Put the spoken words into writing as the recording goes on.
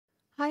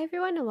Hi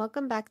everyone and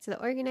welcome back to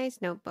the Organized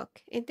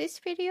Notebook. In this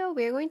video,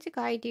 we're going to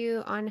guide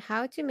you on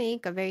how to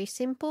make a very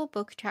simple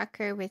book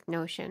tracker with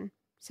Notion.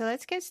 So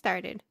let's get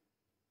started.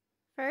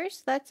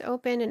 First, let's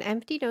open an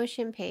empty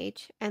Notion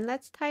page and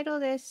let's title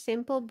this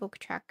Simple Book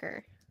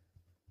Tracker.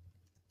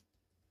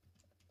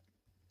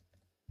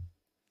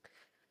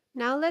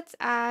 Now let's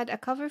add a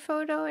cover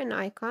photo and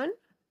icon.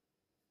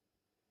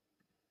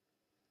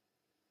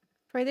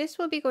 For this,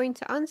 we'll be going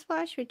to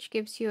Unsplash, which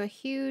gives you a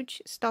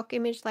huge stock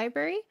image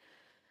library.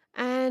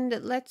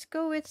 And let's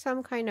go with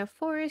some kind of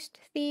forest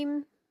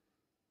theme.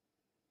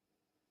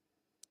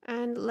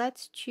 And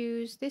let's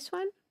choose this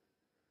one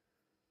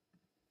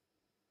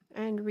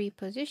and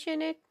reposition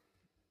it.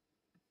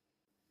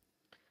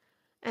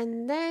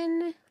 And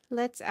then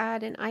let's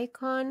add an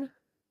icon.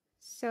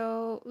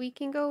 So we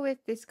can go with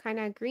this kind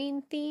of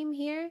green theme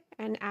here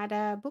and add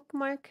a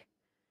bookmark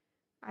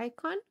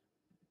icon.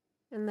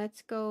 And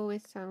let's go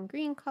with some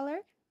green color.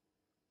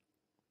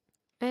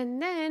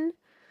 And then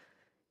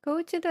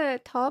go to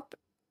the top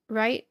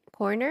right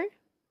corner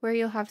where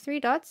you'll have 3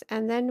 dots.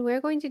 And then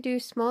we're going to do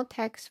small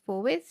text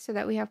full width so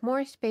that we have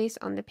more space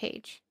on the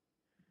page.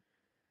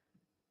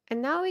 And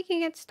now we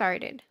can get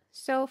started.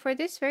 So for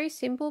this very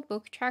simple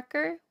book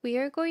tracker, we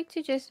are going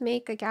to just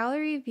make a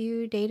gallery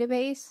view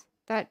database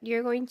that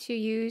you're going to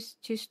use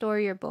to store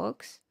your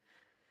books.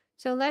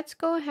 So let's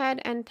go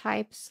ahead and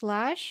type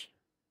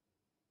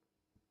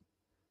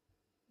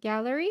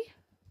 /gallery,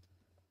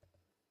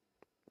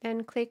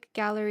 then click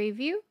gallery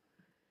view,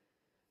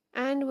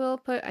 and we'll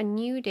put a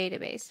new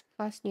database,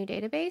 plus new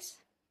database.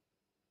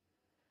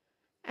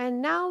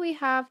 And now we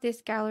have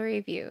this gallery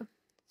view.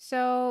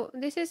 So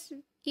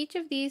each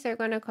of these are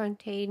going to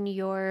contain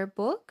your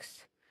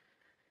books.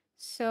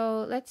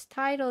 So let's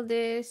title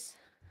this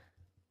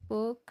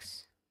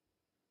books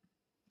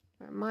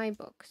or my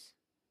books.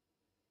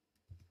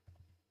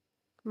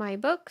 My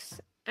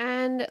books.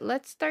 And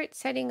let's start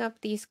setting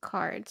up these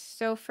cards.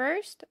 So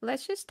first,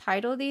 let's just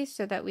title these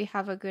so that we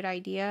have a good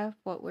idea of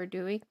what we're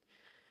doing.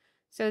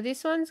 So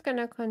this one's going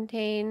to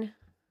contain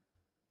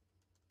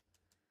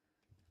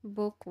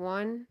book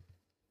 1.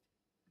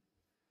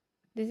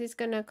 This is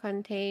going to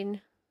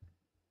contain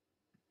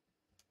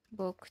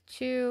book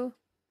 2.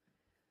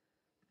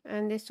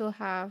 And this will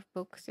have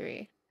book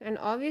 3. And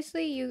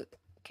obviously you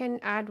can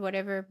add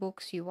whatever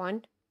books you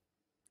want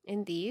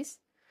in these.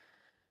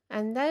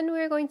 And then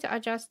we're going to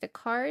adjust the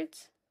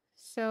cards.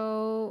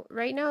 So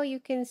right now you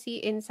can see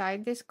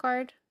inside this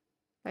card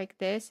like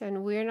this,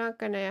 and we're not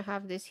going to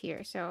have this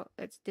here. So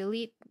let's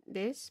delete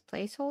this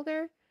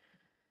placeholder.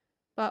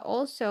 But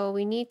also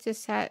we need to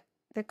set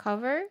the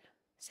cover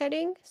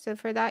setting. So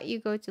for that you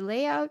go to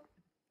layout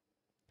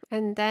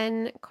and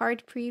then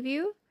card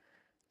preview.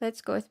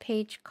 Let's go with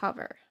page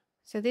cover.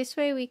 So this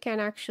way we can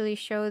actually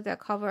show the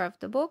cover of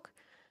the book.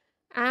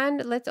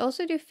 And let's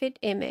also do fit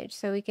image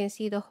so we can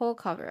see the whole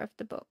cover of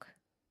the book.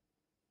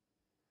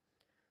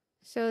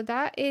 So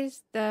that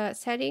is the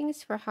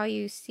settings for how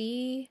you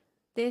see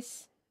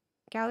this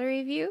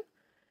gallery view.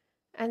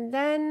 And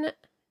then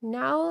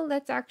now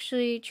let's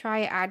actually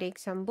try adding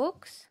some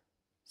books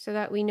so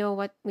that we know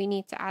what we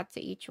need to add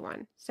to each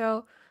one.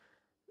 So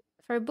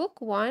for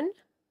book 1,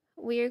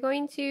 we are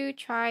going to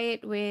try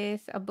it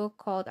with a book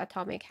called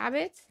Atomic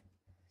Habits.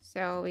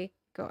 So we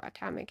go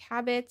Atomic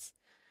Habits.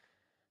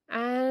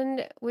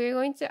 And we're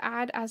going to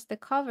add as the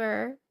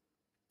cover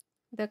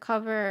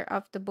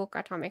of the book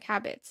Atomic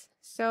Habits.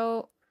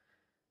 So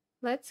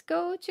let's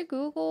go to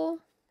Google,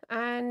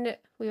 and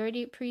we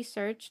already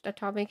pre-searched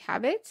Atomic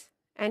Habits,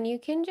 and you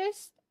can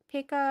just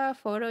pick a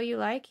photo you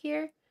like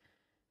here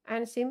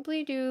and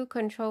simply do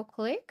control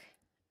click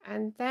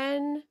and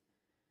then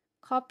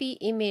copy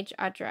image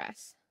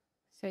address.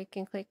 So you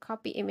can click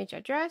copy image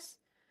address,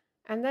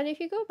 and then if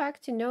you go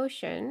back to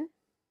Notion,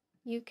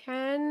 you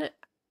can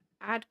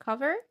add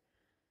cover,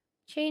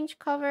 change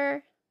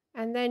cover,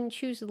 and then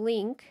choose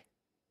link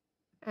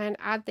and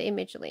add the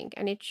image link,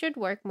 and it should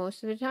work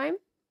most of the time.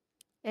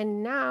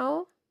 And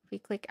now if we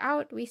click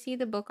out, we see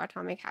the book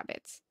Atomic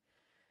Habits.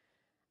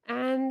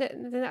 And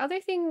the other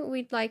thing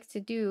we'd like to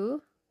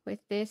do with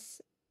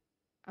this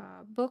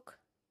book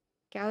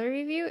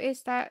gallery view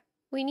is that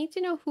we need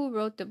to know who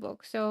wrote the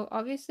book. So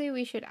obviously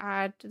we should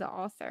add the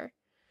author.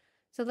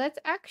 So let's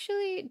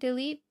actually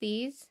delete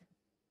these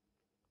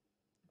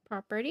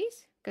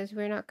properties because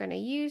we're not going to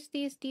use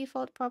these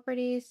default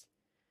properties.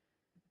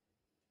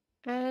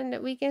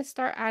 And we can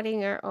start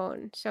adding our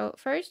own. So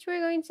first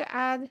we're going to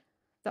add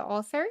the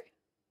author.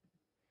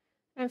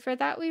 And for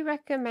that we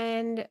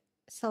recommend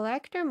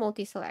select or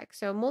multi-select.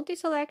 So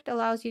multi-select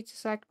allows you to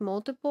select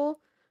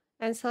multiple,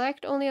 and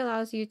select only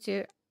allows you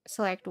to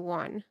select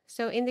one.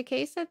 So in the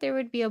case that there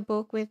would be a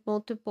book with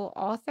multiple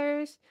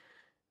authors,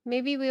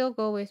 maybe we'll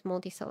go with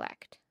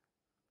multi-select.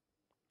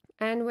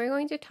 And we're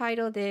going to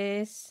title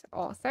this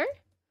author.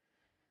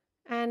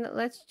 And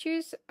let's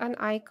choose an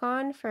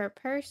icon for a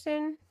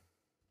person.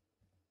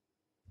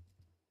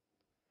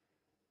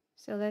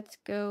 So let's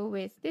go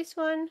with this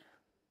one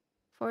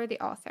for the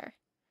author.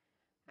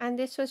 And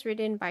this was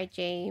written by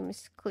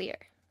James Clear.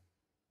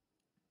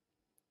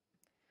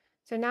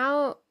 So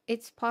now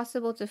it's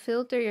possible to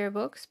filter your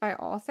books by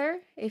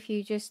author if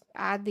you just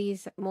add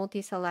these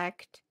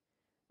multi-select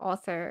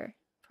author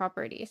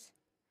properties.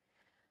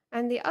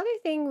 And the other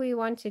thing we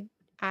want to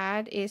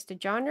add is the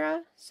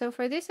genre. So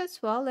for this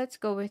as well, let's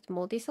go with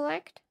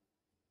multi-select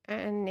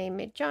and name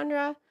it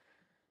genre.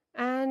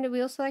 And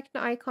we'll select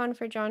an icon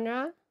for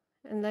genre.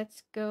 And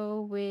let's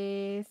go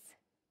with,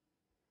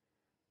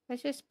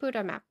 let's just put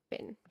a map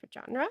in for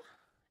genre.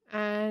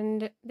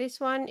 And this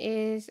one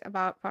is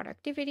about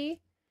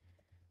productivity.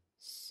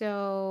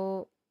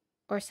 So,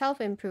 or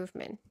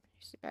self-improvement,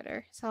 is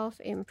better.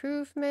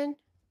 Self-improvement.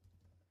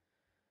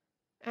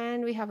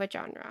 And we have a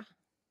genre.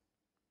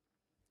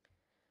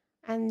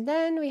 And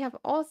then we have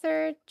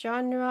author,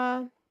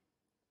 genre.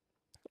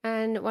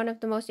 And one of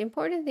the most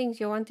important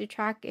things you want to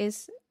track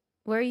is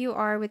where you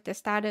are with the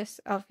status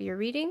of your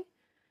reading.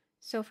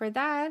 So for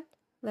that,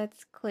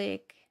 let's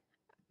click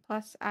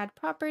plus add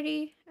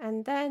property,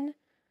 and then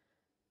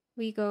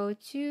we go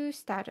to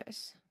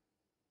status.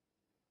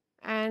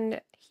 And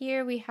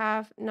here we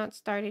have not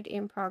started,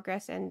 in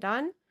progress, and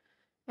done.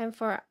 And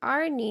for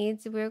our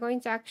needs, we're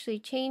going to actually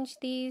change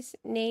these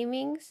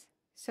namings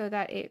so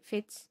that it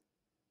fits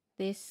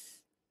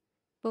this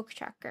book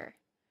tracker.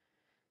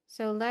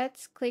 So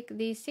let's click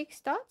these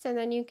 6 dots and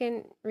then you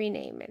can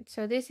rename it.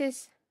 So this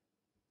is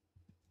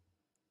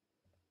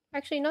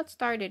actually not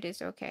started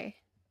is okay.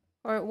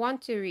 Or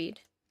want to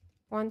read.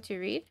 Want to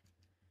read.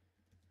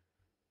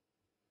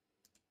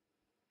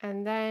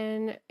 And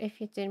then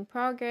if it's in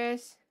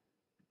progress,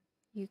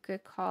 you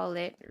could call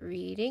it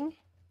reading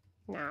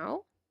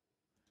now.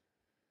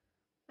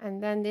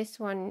 And then this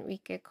one, we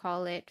could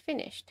call it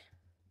finished.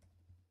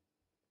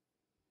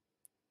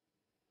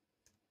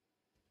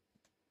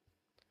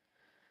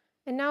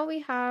 And now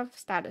we have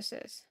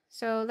statuses.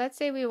 So let's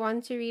say we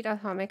want to read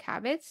Atomic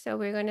Habits. So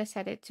we're going to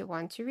set it to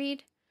want to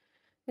read.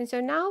 And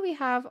so now we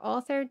have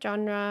author,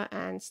 genre,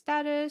 and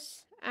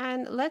status.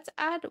 And let's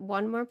add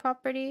one more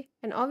property.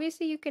 And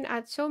obviously you can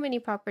add so many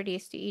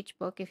properties to each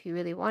book if you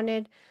really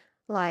wanted,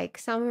 like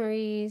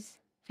summaries,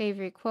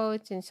 favorite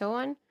quotes, and so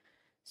on.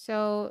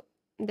 So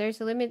there's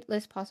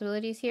limitless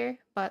possibilities here,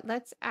 but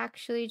let's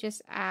actually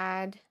just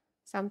add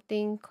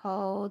something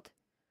called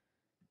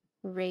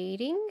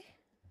rating.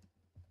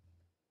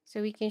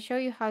 So we can show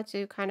you how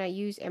to kind of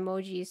use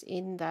emojis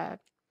in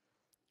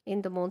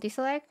the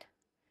multi-select.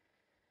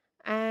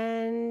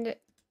 And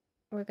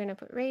we're going to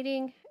put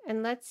rating,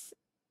 and let's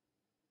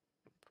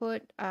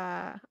put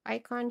a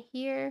icon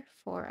here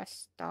for a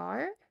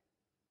star.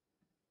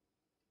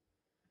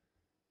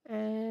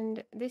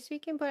 And this we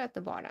can put at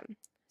the bottom.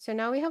 So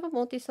now we have a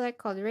multi-select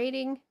called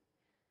rating,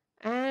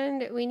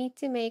 and we need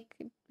to make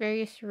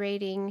various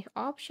rating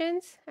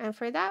options. And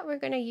for that, we're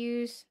going to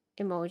use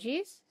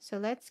emojis. So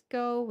let's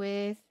go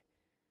with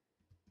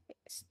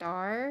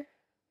star.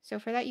 So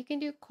for that, you can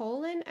do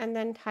colon and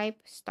then type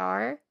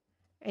star,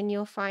 and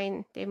you'll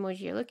find the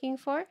emoji you're looking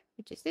for,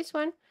 which is this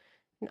one.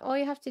 And all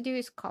you have to do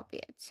is copy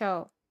it.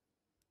 So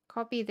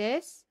copy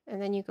this,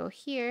 and then you go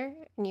here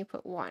and you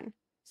put 1.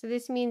 So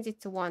this means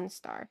it's 1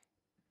 star.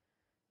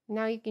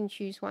 Now you can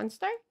choose 1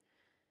 star.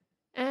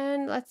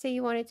 And let's say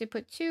you wanted to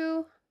put 2.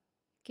 You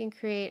can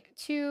create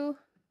 2.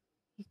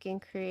 You can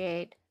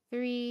create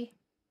 3.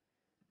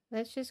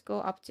 Let's just go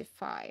up to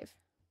 5.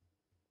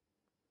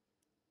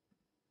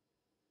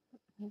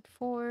 And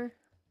 4.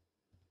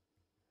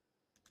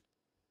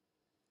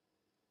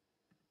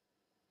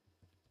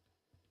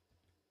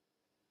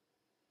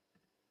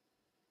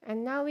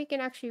 And now we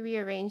can actually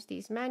rearrange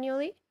these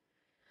manually.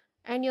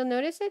 And you'll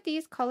notice that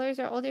these colors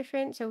are all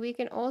different, so we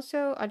can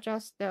also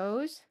adjust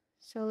those.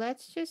 So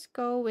let's just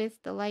go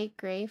with the light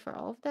gray for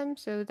all of them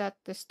so that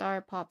the star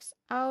pops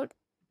out.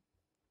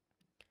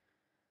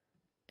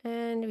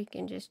 And we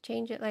can just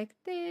change it like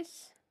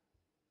this.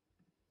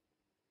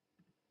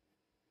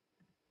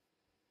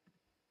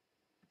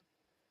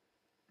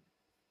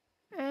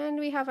 And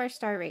we have our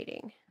star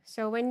rating.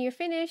 So when you're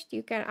finished,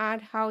 you can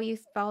add how you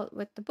felt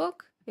with the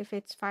book, if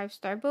it's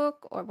 5-star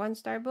book or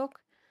 1-star book.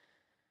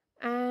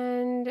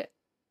 And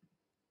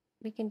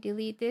we can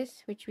delete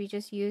this, which we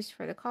just used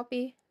for the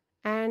copy.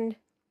 And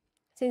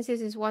since this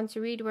is want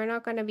to read, we're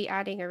not going to be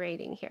adding a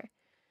rating here.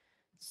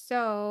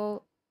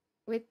 So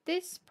with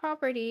this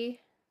property,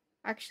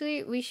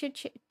 actually, we should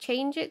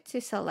change it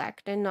to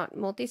select and not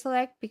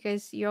multi-select,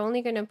 because you're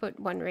only going to put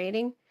 1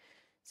 rating.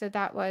 So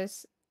that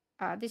was,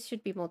 this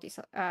should be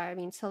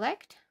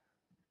select.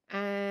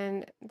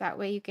 And that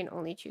way you can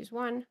only choose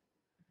 1.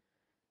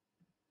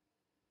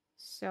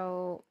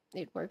 So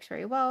it works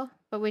very well.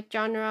 But with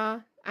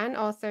genre and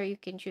author, you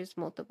can choose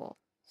multiple.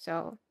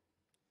 So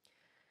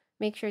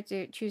make sure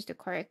to choose the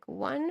correct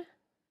one.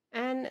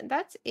 And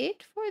that's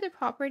it for the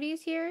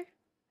properties here.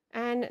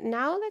 And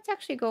now let's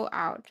actually go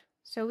out.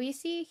 So we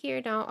see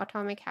here now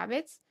Atomic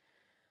Habits.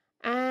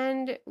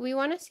 And we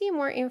want to see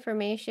more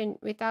information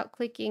without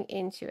clicking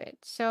into it.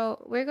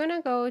 So we're going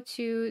to go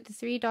to the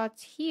 3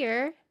 dots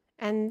here,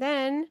 and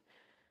then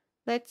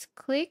let's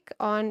click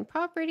on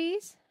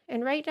properties.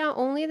 And right now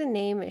only the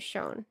name is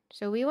shown.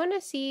 So we want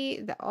to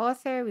see the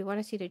author, we want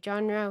to see the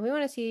genre, we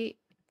want to see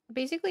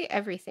basically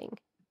everything.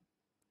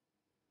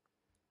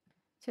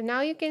 So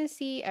now you can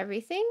see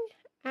everything,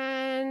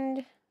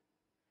 and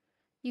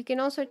you can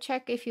also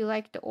check if you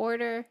like the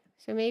order.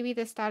 So maybe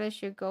the status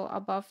should go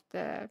above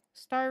the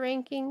star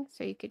ranking.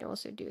 So you can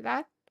also do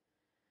that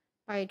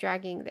by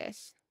dragging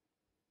this.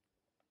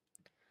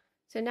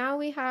 So now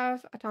we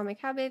have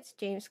Atomic Habits,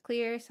 James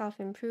Clear,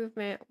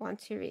 Self-Improvement, Want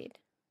to Read.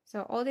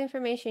 So all the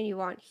information you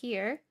want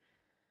here.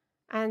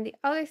 And the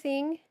other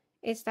thing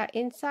is that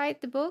inside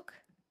the book,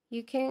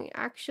 you can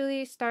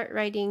actually start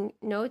writing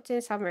notes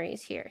and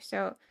summaries here.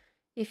 So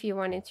if you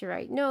wanted to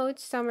write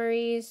notes,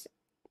 summaries,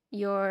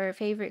 your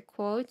favorite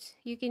quotes,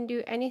 you can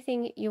do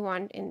anything you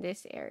want in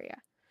this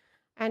area.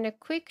 And a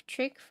quick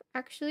trick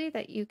actually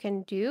that you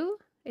can do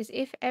is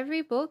if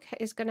every book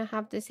is going to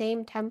have the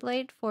same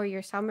template for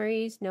your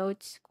summaries,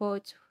 notes,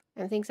 quotes,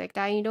 and things like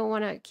that, and you don't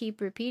want to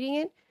keep repeating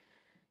it,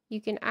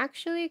 you can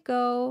actually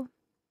go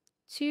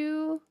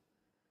to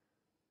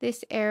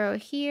this arrow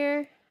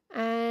here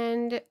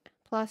and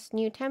plus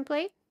new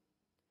template,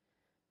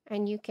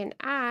 and you can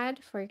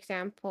add, for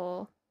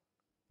example,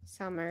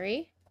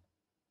 summary,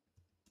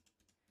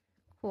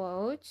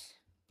 quote,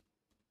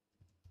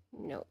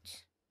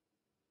 note.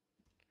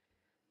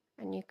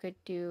 And you could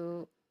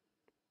do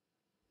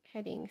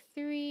heading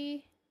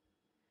 3,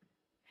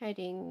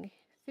 heading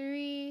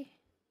 3,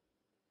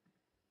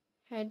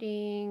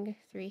 heading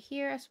 3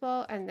 here as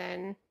well, and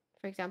then,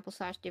 for example,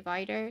 slash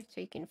divider, so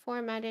you can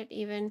format it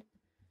even,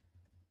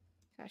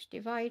 slash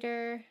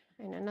divider,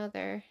 and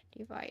another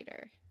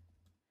divider.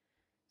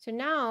 So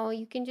now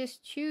you can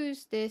just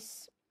choose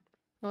this,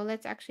 well,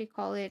 let's actually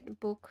call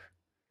it book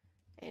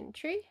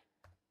entry,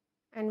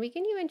 and we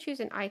can even choose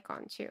an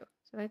icon too.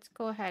 So let's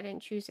go ahead and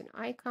choose an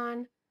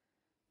icon.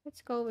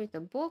 Let's go with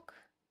the book,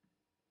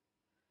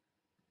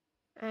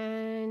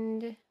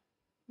 and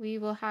we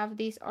will have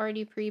these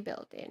already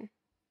pre-built in.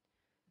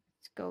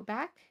 Let's go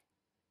back,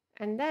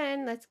 and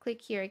then let's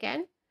click here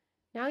again.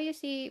 Now you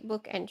see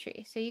book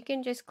entry. So you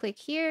can just click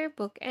here,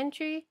 book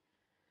entry,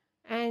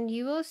 and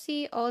you will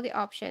see all the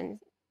options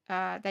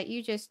that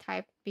you just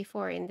typed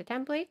before in the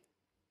template.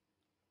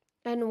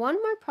 And one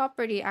more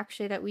property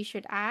actually that we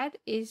should add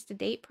is the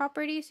date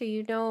property, so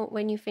you know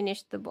when you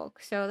finished the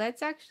book. So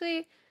let's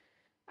actually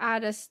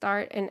add a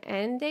start and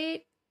end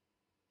date.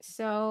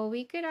 So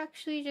we could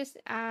actually just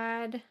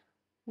add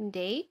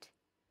date.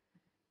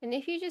 And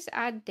if you just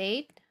add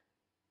date,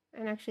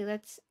 and actually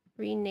let's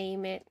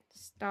rename it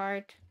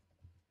start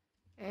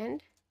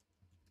end.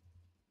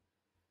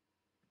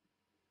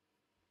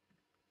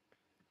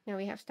 Now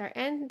we have start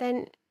end.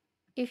 Then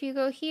if you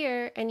go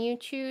here and you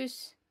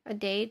choose a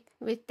date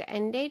with the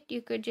end date,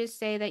 you could just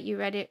say that you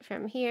read it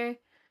from here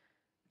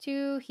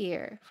to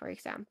here, for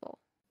example.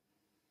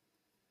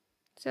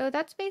 So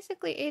that's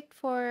basically it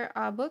for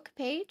a book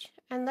page.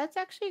 And let's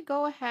actually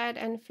go ahead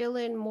and fill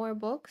in more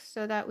books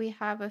so that we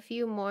have a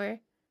few more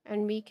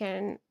and we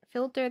can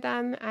filter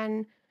them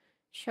and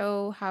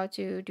show how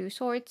to do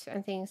sorts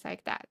and things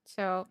like that.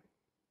 So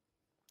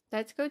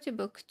let's go to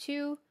book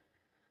 2.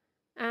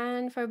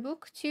 And for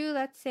book 2,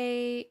 let's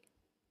say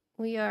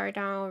we are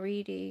now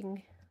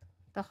reading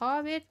The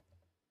Hobbit.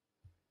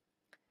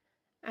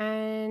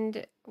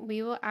 And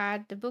we will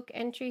add the book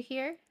entry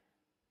here.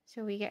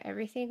 So we get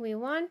everything we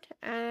want.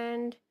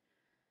 And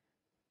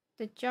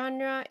the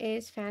genre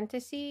is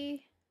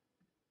fantasy.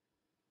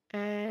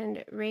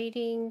 And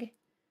rating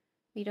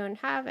we don't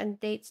have. And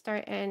date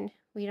start end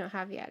we don't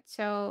have yet.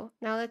 So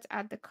now let's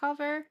add the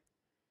cover.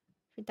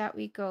 For that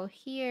we go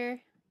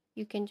here.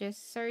 You can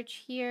just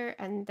search here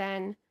and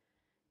then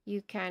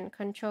you can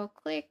control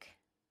click,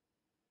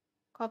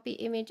 copy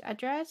image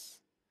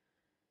address,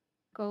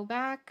 go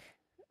back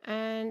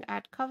and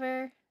add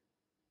cover,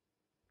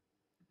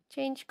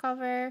 change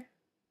cover,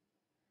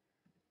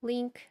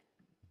 link,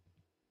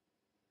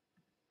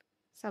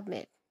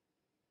 submit.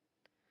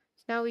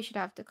 So now we should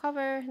have the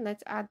cover.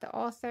 Let's add the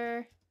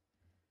author,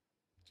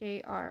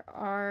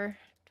 J.R.R.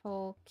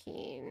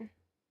 Tolkien.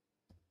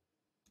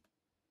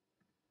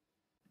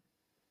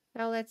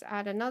 Now let's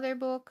add another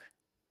book.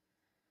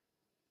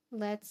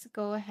 Let's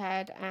go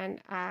ahead and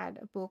add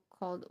a book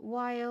called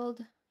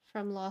Wild,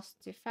 From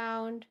Lost to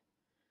Found.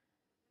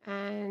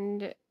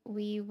 And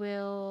we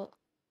will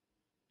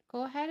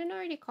go ahead and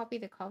already copy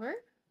the cover.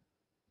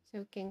 So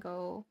we can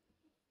go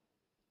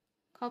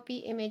copy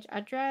image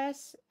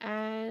address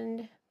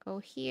and go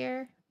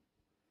here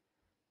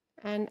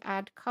and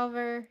add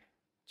cover,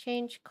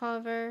 change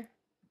cover,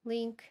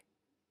 link,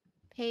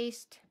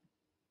 paste,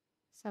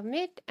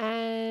 submit,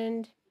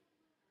 and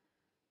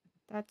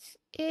that's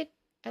it.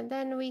 And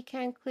then we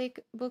can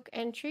click book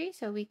entry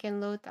so we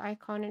can load the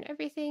icon and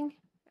everything.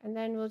 And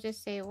then we'll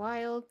just say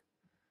Wild,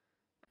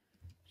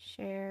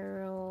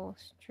 Cheryl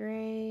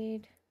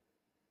Strayed.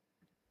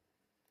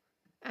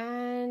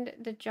 And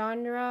the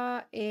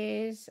genre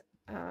is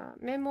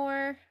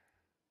memoir.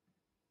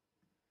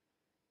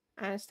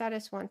 And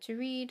status want to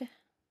read.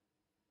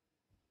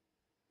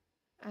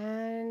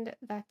 And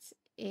that's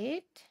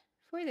it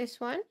for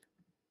this one.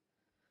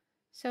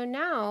 So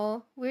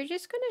now we're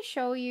just going to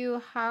show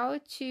you how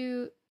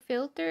to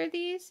filter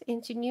these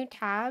into new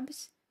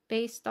tabs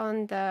based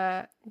on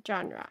the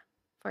genre,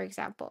 for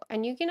example.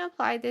 And you can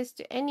apply this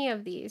to any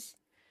of these.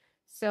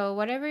 So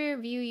whatever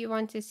view you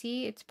want to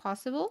see, it's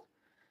possible.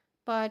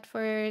 But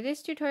for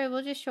this tutorial,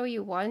 we'll just show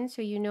you one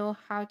so you know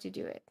how to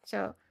do it.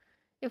 So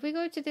if we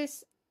go to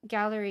this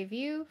gallery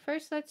view,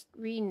 first let's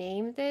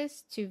rename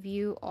this to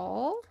view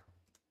all.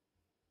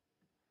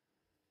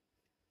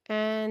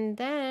 And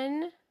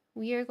then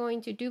we are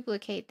going to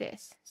duplicate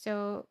this.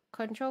 So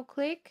control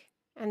click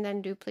and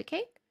then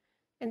duplicate.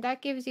 And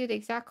that gives you the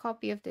exact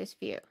copy of this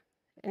view.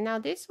 And now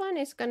this one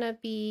is going to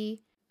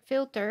be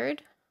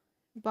filtered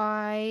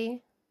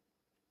by,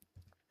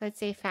 let's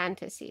say,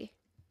 fantasy.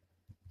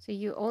 So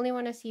you only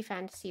want to see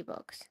fantasy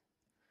books.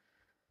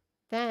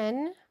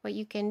 Then what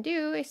you can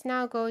do is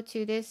now go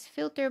to this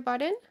filter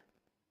button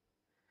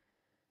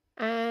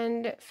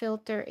and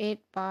filter it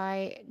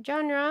by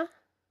genre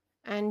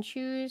and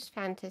choose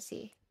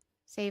fantasy.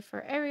 Save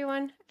for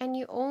everyone, and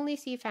you only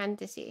see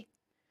fantasy.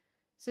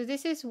 So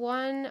this is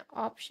one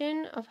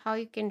option of how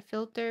you can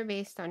filter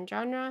based on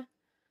genre.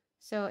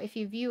 So if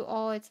you view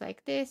all, it's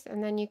like this,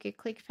 and then you could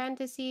click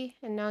fantasy,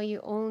 and now you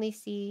only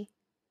see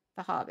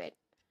The Hobbit.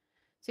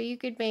 So you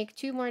could make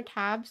 2 more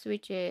tabs,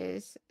 which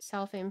is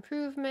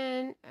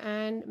self-improvement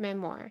and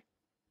memoir.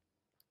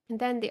 And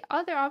then the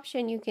other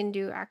option you can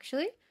do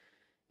actually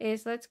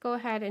is, let's go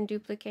ahead and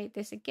duplicate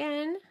this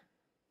again.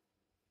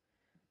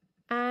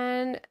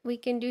 And we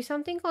can do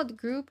something called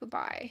group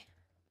by.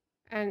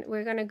 And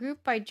we're going to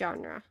group by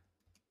genre.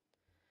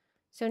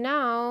 So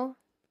now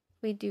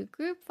we do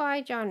group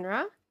by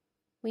genre.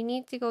 We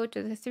need to go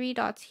to the 3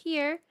 dots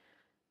here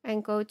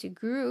and go to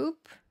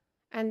group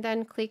and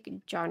then click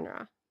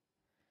genre.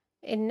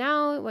 And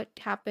now what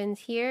happens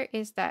here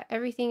is that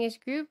everything is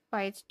grouped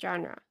by its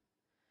genre.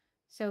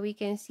 So we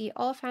can see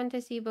all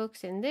fantasy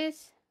books in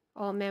this,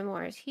 all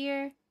memoirs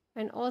here,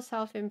 and all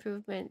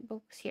self-improvement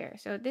books here.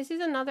 So this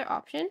is another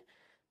option,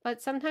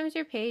 but sometimes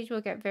your page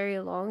will get very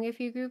long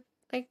if you group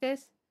like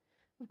this.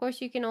 Of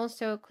course, you can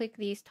also click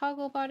these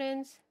toggle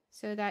buttons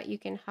so that you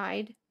can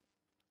hide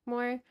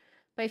more.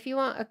 But if you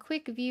want a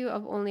quick view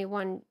of only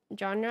one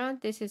genre,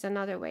 this is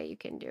another way you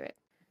can do it.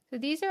 So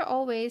these are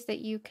all ways that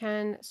you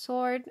can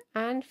sort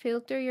and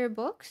filter your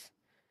books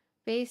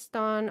based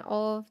on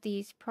all of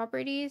these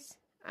properties.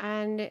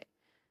 And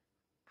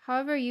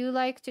however you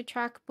like to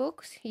track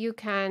books, you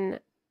can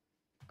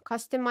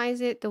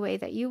customize it the way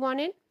that you want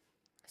it.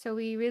 So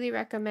we really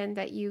recommend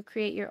that you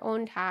create your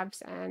own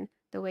tabs and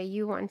the way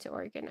you want to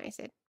organize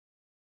it.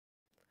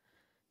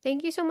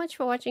 Thank you so much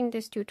for watching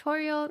this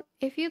tutorial.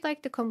 If you'd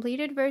like the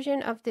completed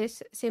version of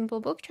this simple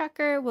book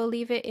tracker, we'll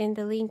leave it in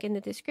the link in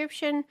the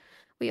description.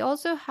 We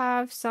also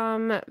have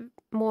some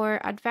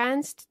more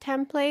advanced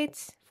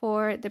templates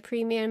for the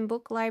premium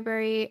book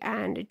library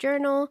and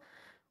journal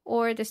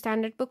or the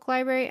standard book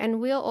library, and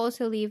we'll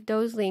also leave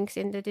those links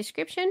in the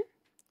description.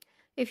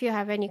 If you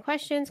have any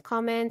questions,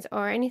 comments,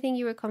 or anything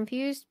you were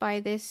confused by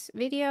this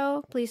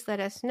video, please let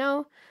us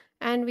know,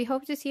 and we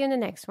hope to see you in the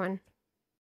next one.